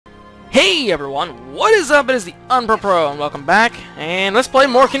Hey everyone, what is up? It is the Unpro and welcome back, and let's play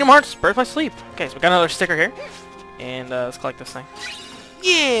more Kingdom Hearts Birth by Sleep. Okay, so we got another sticker here, and let's collect this thing.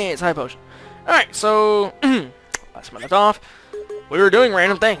 Yeah, it's a high potion. Alright, so, last minute off, we were doing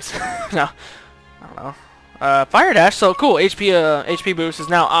random things. No, I don't know. Fire Dash, so cool, HP boost is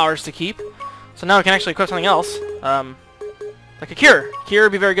now ours to keep. So now we can actually equip something else, like a cure. Cure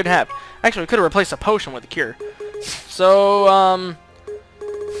would be very good to have. Actually, we could have replaced a potion with a cure. So,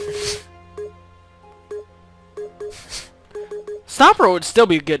 Stopper would still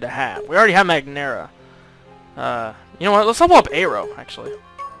be good to have. We already have Magnera. You know what? Let's level up Aero, actually.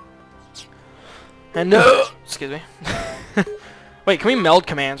 And excuse me. Wait, can we meld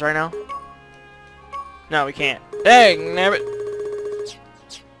commands right now? No, we can't. Dang, nabbit.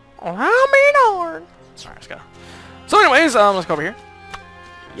 Oh, how many darn? Alright, let's go. So anyways, let's go over here.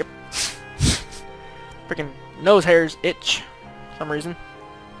 Yep. Freaking nose hairs itch for some reason.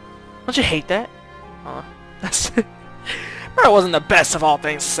 Don't you hate that? That's probably wasn't the best of all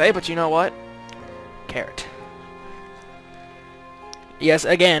things to say, but you know what? Carrot. Yes,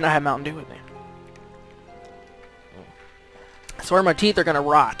 again, I have Mountain Dew with me. I swear my teeth are gonna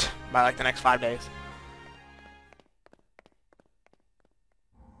rot by like the next 5 days.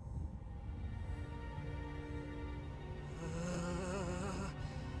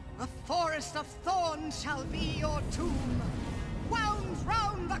 A forest of thorns shall be your tomb, wound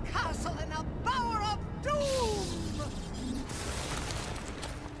round the castle in a bower of doom!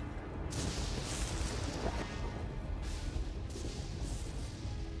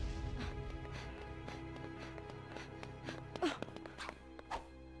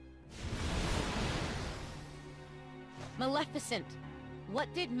 Maleficent,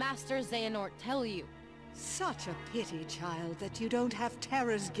 what did Master Xehanort tell you? Such a pity, child, that you don't have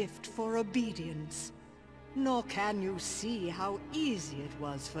Terra's gift for obedience. Nor can you see how easy it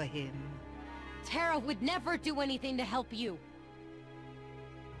was for him. Terra would never do anything to help you.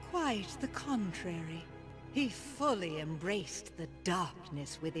 Quite the contrary. He fully embraced the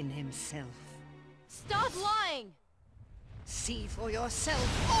darkness within himself. Stop lying! See for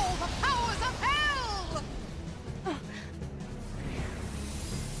yourself all the powers of hell!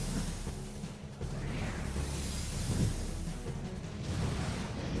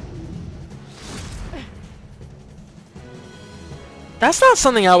 That's not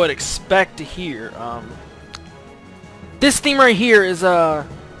something I would expect to hear. This theme right here is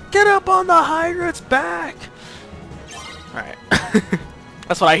get up on the Hydra's back. Alright.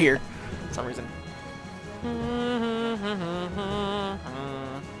 That's what I hear for some reason.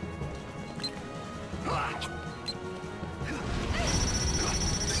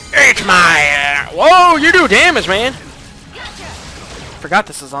 It's my whoa, you do damage, man. Forgot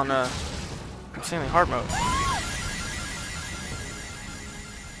this is on insanely hard mode.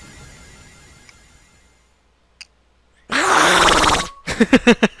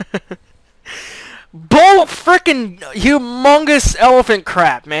 Bull frickin' humongous elephant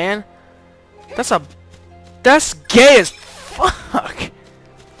crap, man. That's gay as fuck.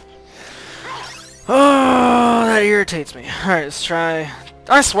 Oh, that irritates me. Alright, let's try.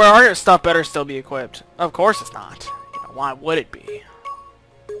 I swear our stuff better still be equipped. Of course it's not. You know, why would it be?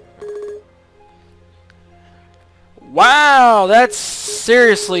 Wow, that's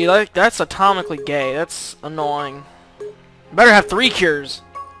seriously, like, that's atomically gay. That's annoying. Better have 3 cures.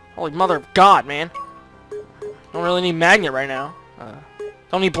 Holy mother of God, man. Don't really need Magnet right now.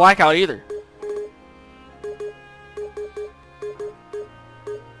 Don't need Blackout either.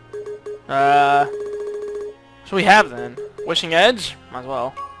 What should we have then? Wishing Edge? Might as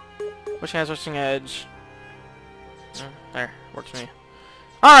well. Wishing Edge. There, works for me.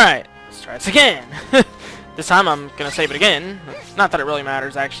 Alright, let's try this again. This time I'm gonna save it again. Not that it really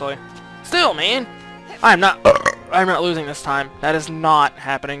matters, actually. Still, man. I'm not losing this time. That is not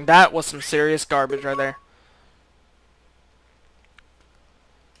happening. That was some serious garbage right there.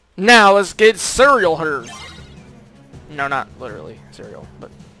 Now let's get cereal her. No, not literally cereal, but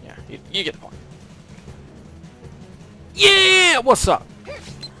yeah, you get the point. Yeah, what's up?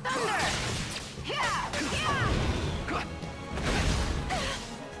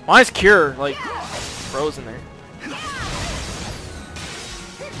 Why is Cure like frozen there?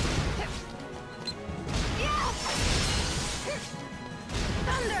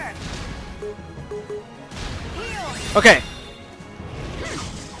 Okay.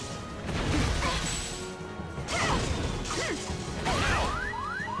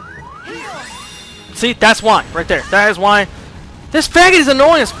 See, that's why, right there. That is why. This faggot is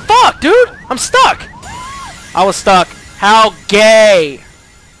annoying as fuck, dude. I'm stuck. I was stuck. How gay.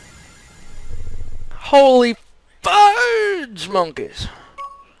 Holy fudge monkeys.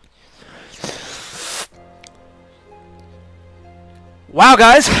 Wow,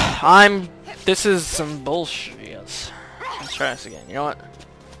 guys, this is some bullshit. Yes. Let's try this again. You know what?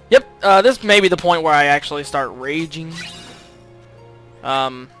 Yep. This may be the point where I actually start raging.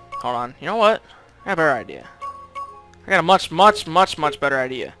 Hold on. You know what? I got a better idea. I got a much better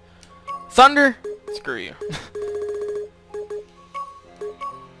idea. Thunder? Screw you.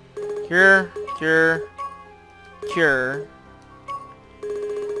 Cure.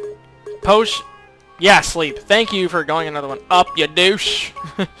 Potion. Yeah, sleep. Thank you for going another one up, you douche.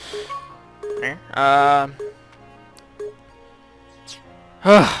 There.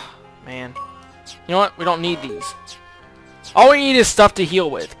 Man. You know what? We don't need these. All we need is stuff to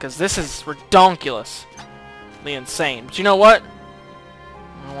heal with, because this is redonkulously insane. But you know what?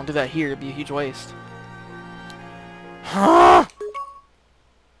 I won't do that here. It'd be a huge waste.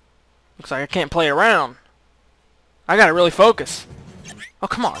 Looks like I can't play around. I gotta really focus. Oh,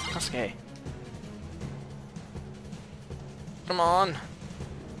 come on. That's okay. Come on.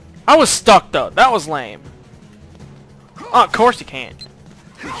 I was stuck, though. That was lame. Oh, of course you can't.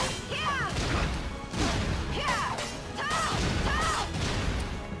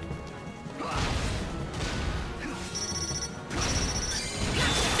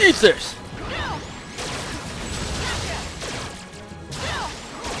 Eat this!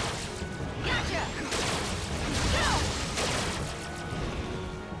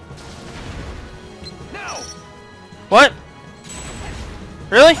 What?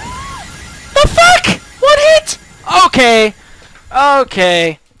 Really? The fuck? What hit? Okay.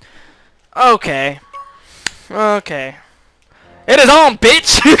 Okay. Okay. Okay. It is on,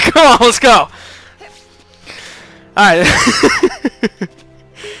 bitch! Come on, let's go! Alright.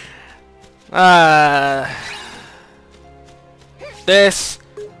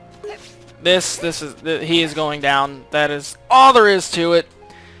 He is going down. That is all there is to it.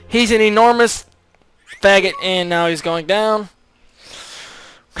 He's an enormous faggot, and now he's going down.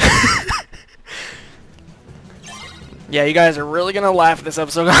 Yeah, you guys are really gonna laugh at this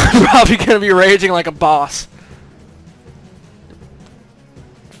episode. I'm probably gonna be raging like a boss.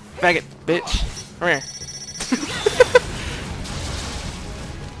 Faggot, bitch. Come here.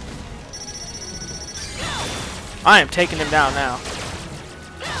 I am taking him down now.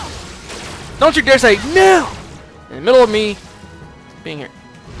 Don't you dare say no! In the middle of me being here.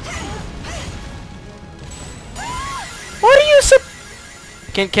 What are you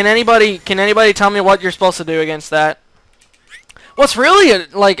Can anybody tell me what you're supposed to do against that? What's really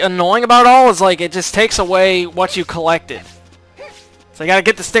like annoying about it all is like it just takes away what you collected. So you gotta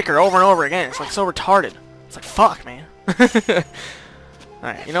get the sticker over and over again. It's like so retarded. It's like fuck, man.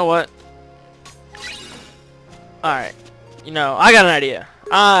 Alright, you know what? Alright. You know, I got an idea.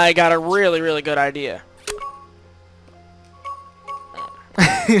 I got a really, really good idea.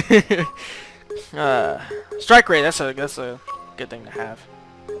 Strike rate, that's a good thing to have.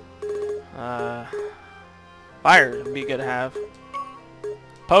 Fire would be good to have.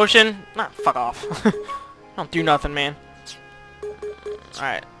 Potion? Nah, fuck off. Don't do nothing, man.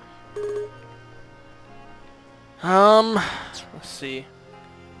 Alright. Let's see.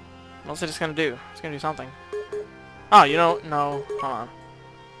 What's it just gonna do? It's gonna do something. Oh, you know, no. Hold on.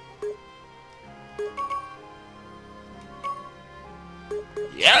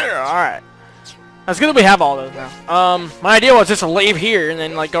 Yeah, alright. That's good that we have all those now. My idea was just to leave here and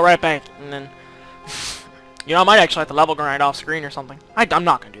then like go right back and then you know, I might actually have to level grind off screen or something. I'm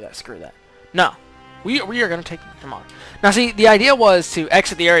not gonna do that, screw that. No. We are gonna take come on. Now see, the idea was to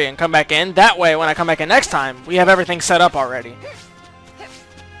exit the area and come back in. That way when I come back in next time, we have everything set up already.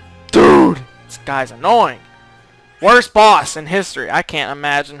 Dude! This guy's annoying. Worst boss in history. I can't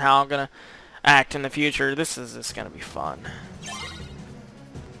imagine how I'm gonna act in the future. This is just gonna be fun.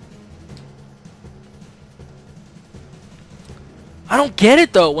 I don't get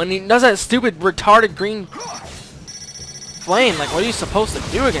it though, when he does that stupid retarded green flame, like what are you supposed to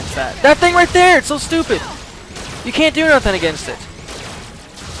do against that? That thing right there, it's so stupid. You can't do nothing against it.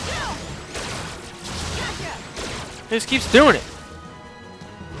 He just keeps doing it.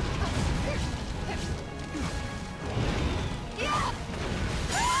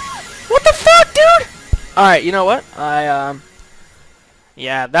 What the fuck, dude? Alright, you know what?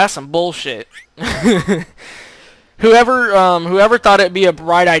 Yeah, that's some bullshit. Whoever thought it'd be a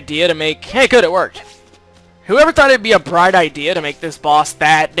bright idea to make... Hey, good, it worked. Whoever thought it'd be a bright idea to make this boss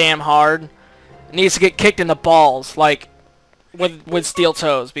that damn hard needs to get kicked in the balls, like, with steel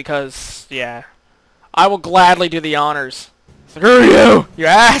toes, because, yeah. I will gladly do the honors. Screw you, you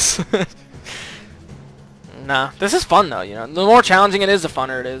ass! Nah, this is fun, though, you know. The more challenging it is, the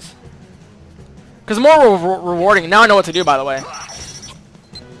funner it is. Because the more rewarding... Now I know what to do, by the way.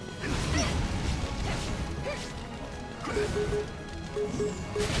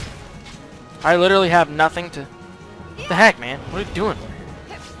 I literally have nothing to... What the heck, man? What are you doing?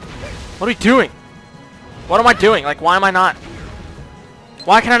 What are you doing? What am I doing? Like, why am I not...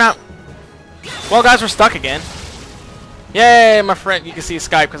 Why can I not... Well, guys, we're stuck again. Yay, my friend. You can see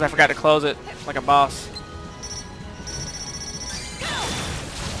Skype because I forgot to close it like a boss.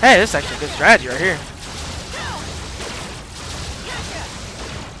 Hey, this is actually a good strategy right here.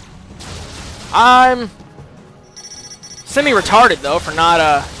 I'm semi-retarded, though, for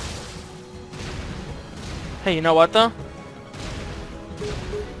not, Hey, you know what, though?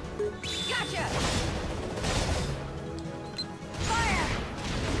 Gotcha.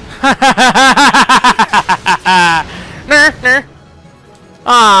 Ner.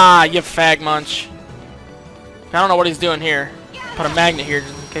 Ah, you fag munch. I don't know what he's doing here. Put a magnet here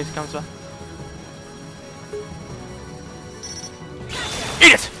just in case he comes by.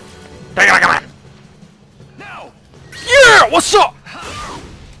 Eat it! Take it like a man! No! Yeah! What's up?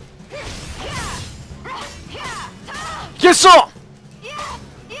 Get some!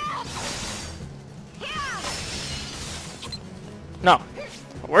 No.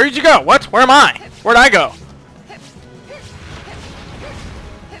 Where did you go? What? Where am I? Where'd I go?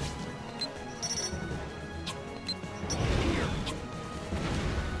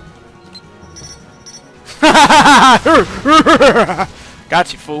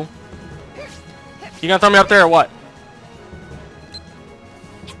 Got you, fool. You gonna throw me up there or what?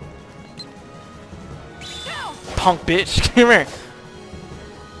 Punk bitch. Come here.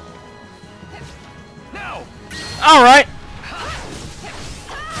 No! Alright.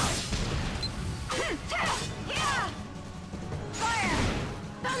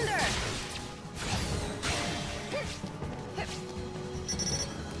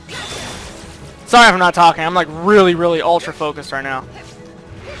 Sorry if I'm not talking. I'm like really, really ultra focused right now.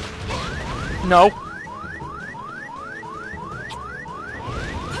 No.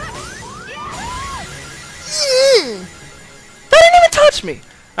 That didn't even touch me.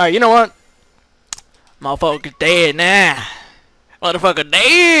 Alright, you know what? Motherfucker dead now. Motherfucker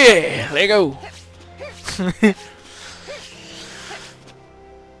dead. There you go.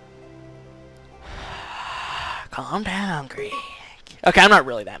 Calm down, Greg. Okay, I'm not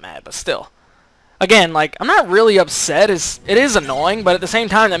really that mad, but still. Again, like, I'm not really upset. It is annoying, but at the same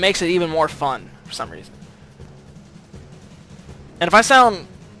time, that makes it even more fun for some reason. And if I sound,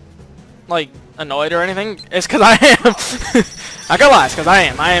 like, annoyed or anything, it's because I am. I gotta lie, it's because I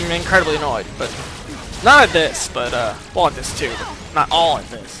am. I am incredibly annoyed, but not at this, but, well, at this too, but not all at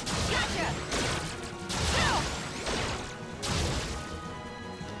this.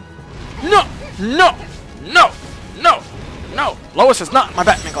 No! No! No! No! No! Lois is not my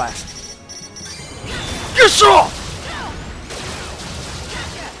Batman glass. You saw!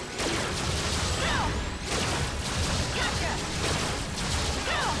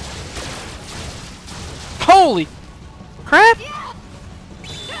 Holy crap!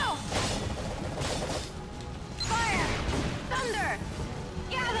 Fire! Thunder!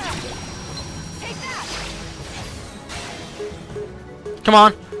 Gather! Take that! Come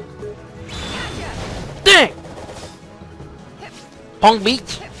on. Dang! Pong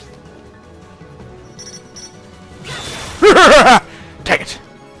Beach. Take it.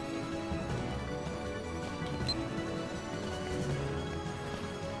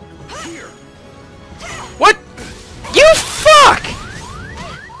 Here! What? You fuck!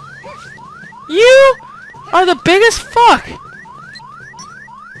 You are the biggest fuck!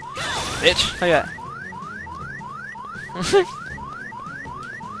 Bitch. Look at that.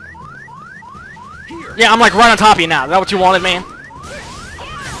 Here! Yeah, I'm like right on top of you now. Is that what you wanted, man?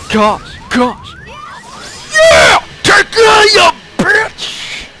 Gosh. Gosh. Yeah! Take it, you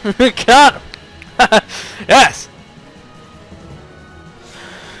bitch! Got him. Yes.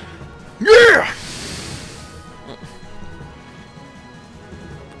 Yeah!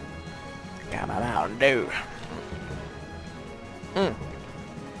 Got my Mountain Dew.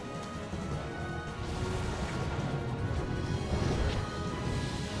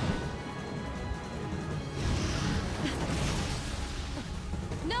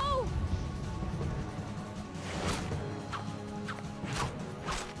 No!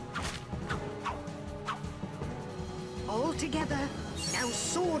 All together, now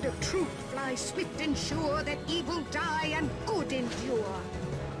sword of truth fly swift and sure, that evil die and good endure.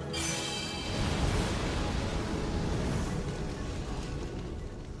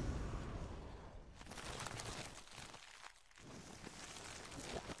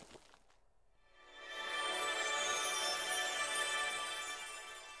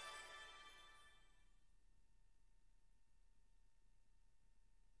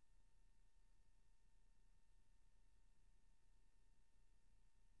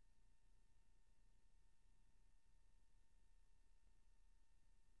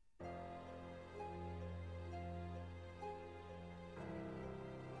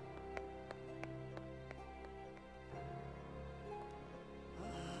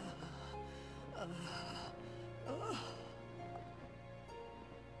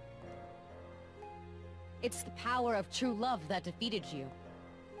 It's the power of true love that defeated you.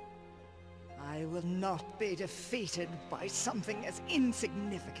 I will not be defeated by something as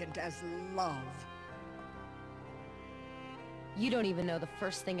insignificant as love. You don't even know the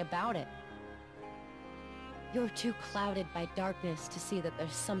first thing about it. You're too clouded by darkness to see that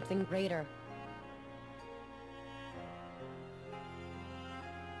there's something greater.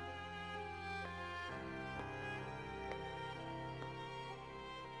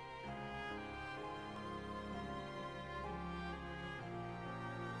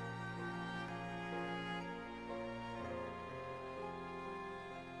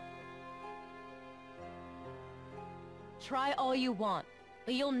 Try all you want,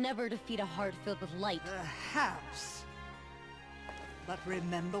 but you'll never defeat a heart filled with light. Perhaps. But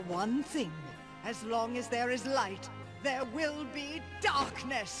remember one thing. As long as there is light, there will be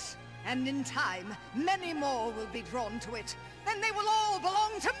darkness. And in time, many more will be drawn to it. Then they will all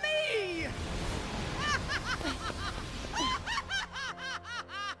belong to me!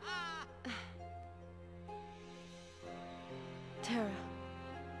 Terra,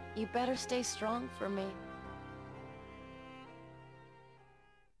 you better stay strong for me.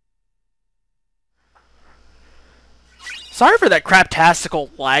 Sorry for that craptastical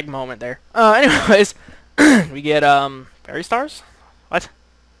lag moment there. Anyways, we get, fairy stars? What?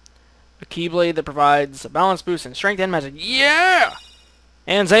 A keyblade that provides a balance boost in strength and magic. Yeah!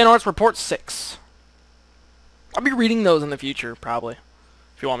 And Xehanort's Report 6. I'll be reading those in the future, probably.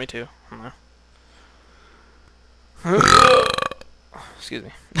 If you want me to. I don't know. Excuse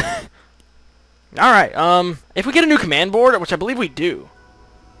me. Alright, if we get a new command board, which I believe we do.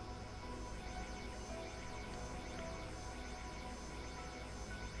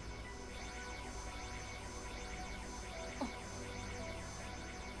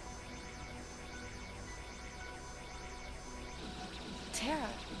 Terra,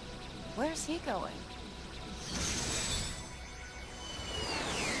 where's he going?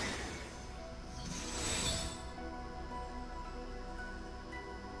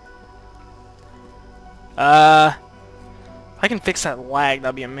 If I can fix that lag,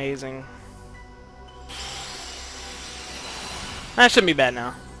 that'd be amazing. That shouldn't be bad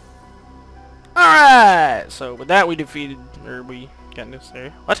now. Alright! So with that we defeated, or we got in this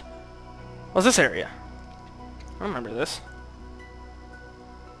area. What? What's this area? I don't remember this.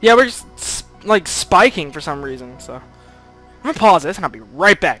 Yeah, we're just, like, spiking for some reason, so... I'm gonna pause this, and I'll be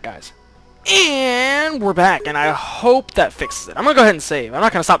right back, guys. And we're back, and I hope that fixes it. I'm gonna go ahead and save. I'm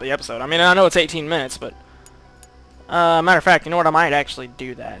not gonna stop the episode. I mean, I know it's 18 minutes, but... matter of fact, you know what? I might actually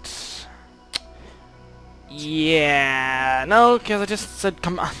do that. Yeah... No, because I just said,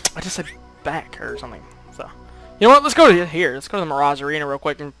 come on. I just said back, or something, so... You know what? Let's go to here. Let's go to the Mirage Arena real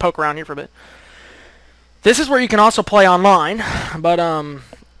quick and poke around here for a bit. This is where you can also play online, but,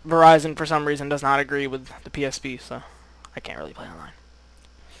 Verizon, for some reason, does not agree with the PSP, so I can't really play online.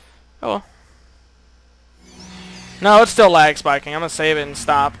 Oh well. No, it's still lag spiking. I'm gonna save it and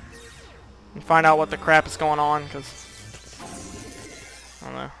stop. And find out what the crap is going on, because... I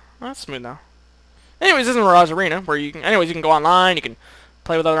don't know. Well, that's smooth now. Anyways, this is Mirage Arena, where you can... Anyways, you can go online, you can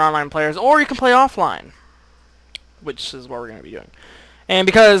play with other online players, or you can play offline. Which is what we're gonna be doing. And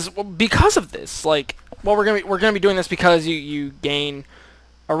because of this, like... Well, we're gonna be doing this because you gain...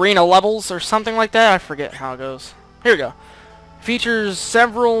 arena levels or something like that. I forget how it goes. Here we go. Features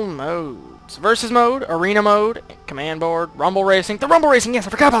several modes. Versus mode, arena mode, command board, rumble racing. The rumble racing, yes, I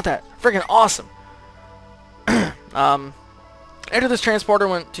forgot about that. Freaking awesome. Enter this transporter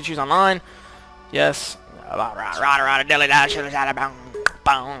when to choose online. Yes.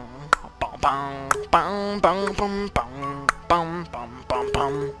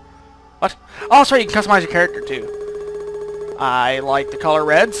 What? Oh, that's right, you can customize your character too. I like the color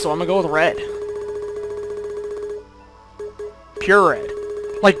red, so I'm gonna go with red. Pure red.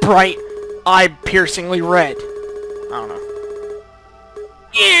 Like bright, eye-piercingly red. I don't know.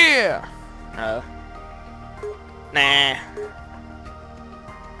 Yeah! Nah.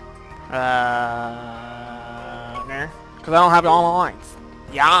 Nah. Because I don't have it all my lines.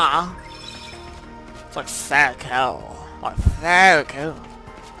 Yeah. It's like so cool. Like so cool.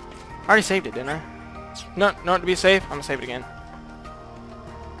 I already saved it, didn't I? No, to be safe, I'm gonna save it again.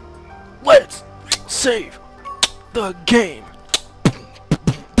 Let's save the game.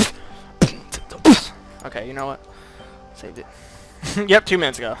 Okay, you know what? Saved it. Yep, 2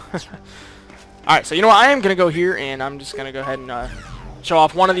 minutes ago. Alright, so you know what? I am gonna go here and I'm just gonna go ahead and show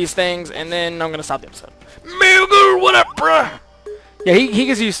off one of these things and then I'm gonna stop the episode. Milger, what up, bruh? Yeah, he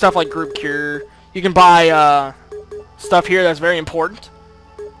gives you stuff like group cure. You can buy stuff here that's very important.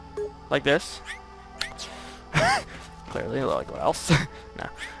 Like this. Clearly, like what else? No.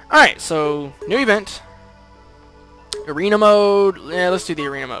 Alright, so new event. Arena mode. Yeah, let's do the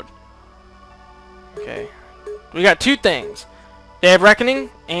arena mode. Okay. We got two things. Day of Reckoning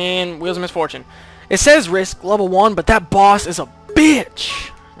and Wheels of Misfortune. It says risk level 1, but that boss is a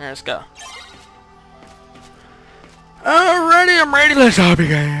bitch. Alright, let's go. Alrighty, I'm ready. Let's all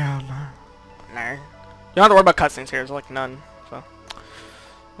begin. Nah. You don't have to worry about cutscenes here. There's like none. So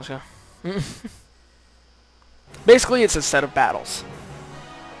let's go. Basically, it's a set of battles.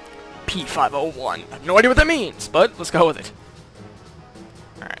 P501. I have no idea what that means, but let's go with it.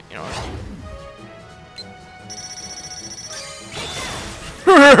 Alright, you know what?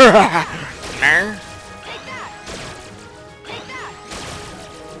 Nah.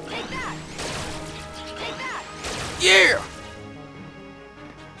 Yeah!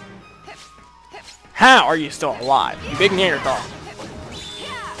 How are you still alive? You big Neanderthal.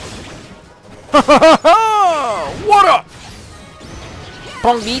 What up?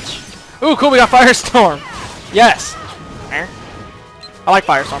 Pong Beach. Ooh, cool, we got Firestorm. Yes. There. I like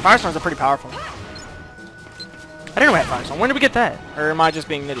Firestorm. Firestorms are pretty powerful. I didn't know we had Firestorm. When did we get that? Or am I just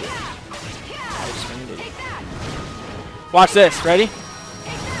being an idiot? I'm just being an idiot. Watch this. Ready?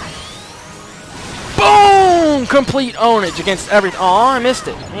 Boom! Complete ownage against everything. Oh, I missed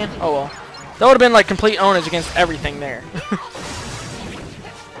it, man. Oh well. That would have been like complete ownage against everything there.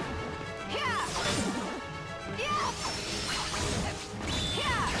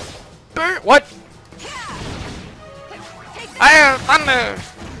 What? Thunder!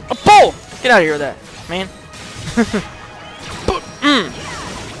 A bull! Get out of here with that, man.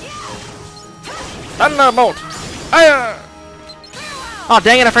 Thunderbolt! Oh,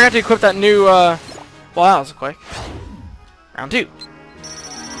 dang it, I forgot to equip that new, well, that was quick. Round 2.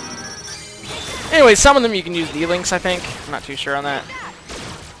 Anyway, some of them you can use D-Links, I think. I'm not too sure on that.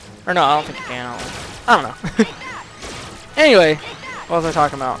 Or no, I don't think you can. I don't know. Anyway, what was I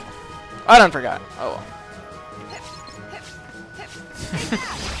talking about? I done forgot. Oh well.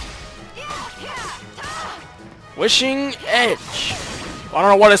 Wishing Edge. Well, I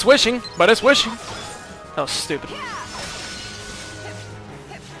don't know what it's wishing, but it's wishing. That was stupid.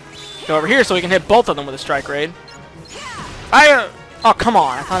 Go over here so we can hit both of them with a strike raid. Oh, come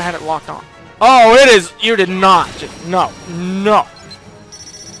on. I thought I had it locked on. Oh, it is. You did not. No. No.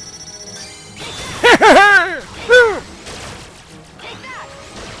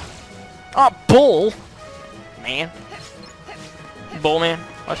 Oh, bull. Man. Bull man.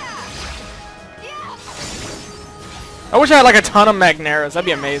 What? I wish I had like a ton of Magneras. That'd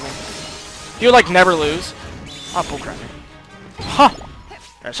be amazing. You would like never lose. Oh, bullcrap. Huh.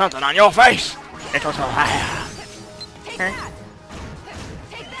 There's something on your face. It was so high.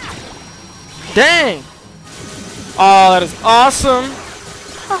 Dang. Oh, that is awesome.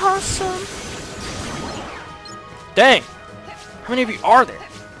 Awesome. Dang. How many of you are there?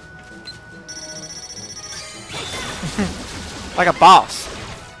 Like a boss.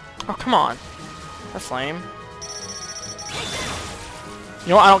 Oh, come on. That's lame. You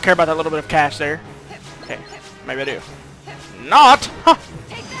know what? I don't care about that little bit of cash there. Okay. Maybe I do. Not! Huh.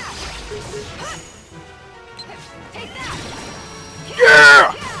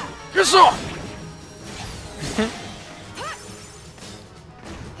 Yeah! Yes, sir!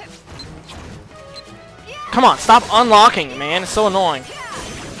 Come on, stop unlocking, man. It's so annoying.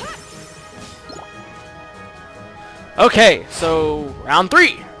 Okay, so round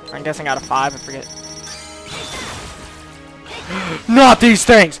 3. I'm guessing out of 5, I forget. Not these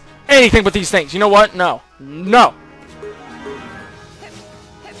things! Anything but these things. You know what? No. No!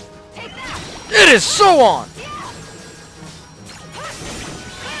 It is so on!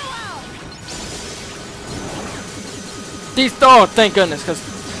 These, oh, thank goodness, because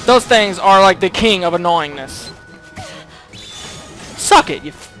those things are like the king of annoyingness. Suck it,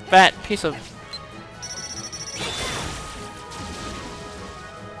 you fat piece of...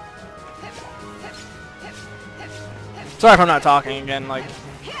 Sorry if I'm not talking again, like...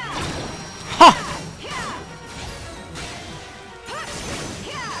 Huh!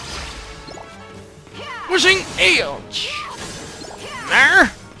 Wishing Edge!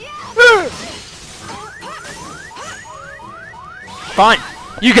 There! Fine!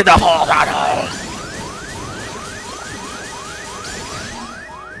 You get the full throttle!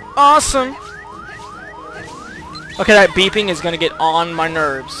 Awesome! Okay, that beeping is gonna get on my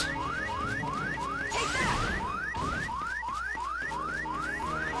nerves.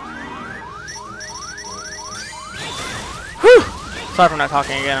 Whew! Sorry if I'm not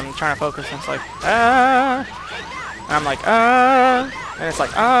talking again, I'm trying to focus and it's like, and I'm like, and it's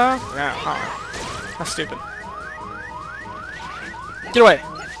like, no, that's stupid. Get away!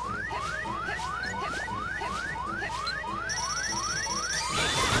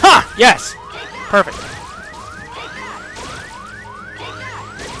 Ha! Yes! Perfect.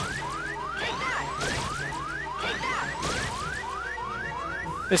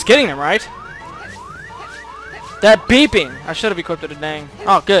 It's getting him, right? That beeping! I should have equipped it a dang.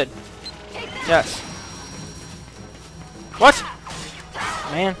 Oh, good. Yes. What?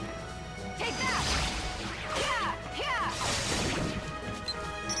 Man.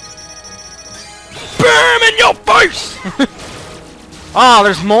 BAM in your face! Oh,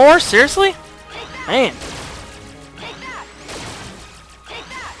 there's more? Seriously? Man.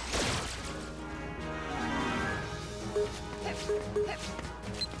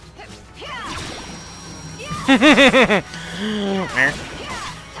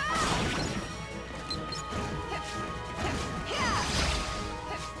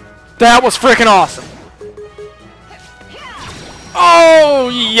 That was freaking awesome. Oh,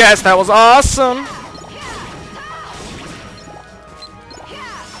 yes, that was awesome.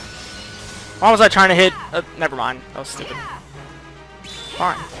 Why was I trying to hit? Never mind. That was stupid.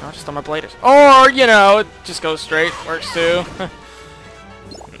 Fine. I'll just throw my blade. Or, you know, it just goes straight. Works too.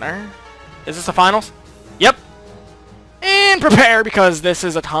 There. Is this the finals? Yep. And prepare, because this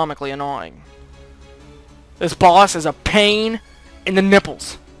is atomically annoying. This boss is a pain in the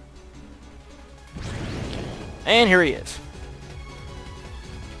nipples. And here he is.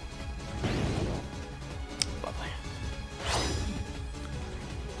 Lovely.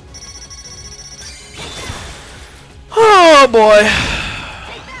 Oh boy.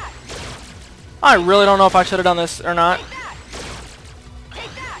 I really don't know if I should have done this or not.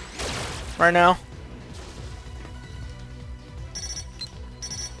 Right now.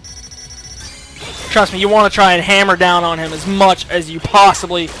 Trust me, you want to try and hammer down on him as much as you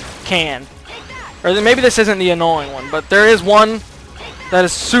possibly can. Or maybe this isn't the annoying one, but there is one that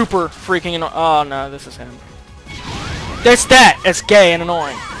is super freaking annoying. Oh no, this is him. It's that! It's gay and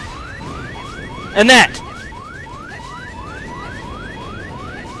annoying. And that!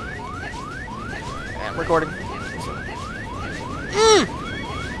 Yeah, recording.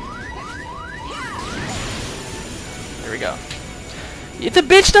 There we go. If the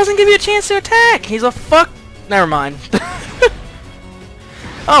bitch doesn't give you a chance to attack, he's a fuck. Never mind.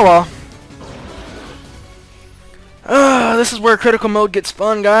 Oh well. This is where critical mode gets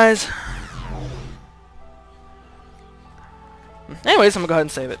fun, guys. Anyways, I'm gonna go ahead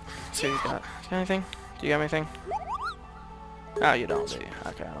and save it. Let's see what you got. Got anything? Do you got anything? Oh, you don't, do you?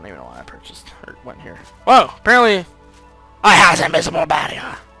 Okay, I don't even know why I purchased or went here. Whoa! Apparently, I have an invisible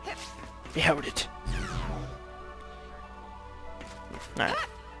barrier. Behold it. Alright.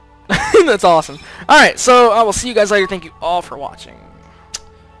 That's awesome. Alright, so I will see you guys later. Thank you all for watching.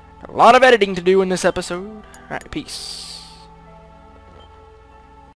 A lot of editing to do in this episode. Alright, peace.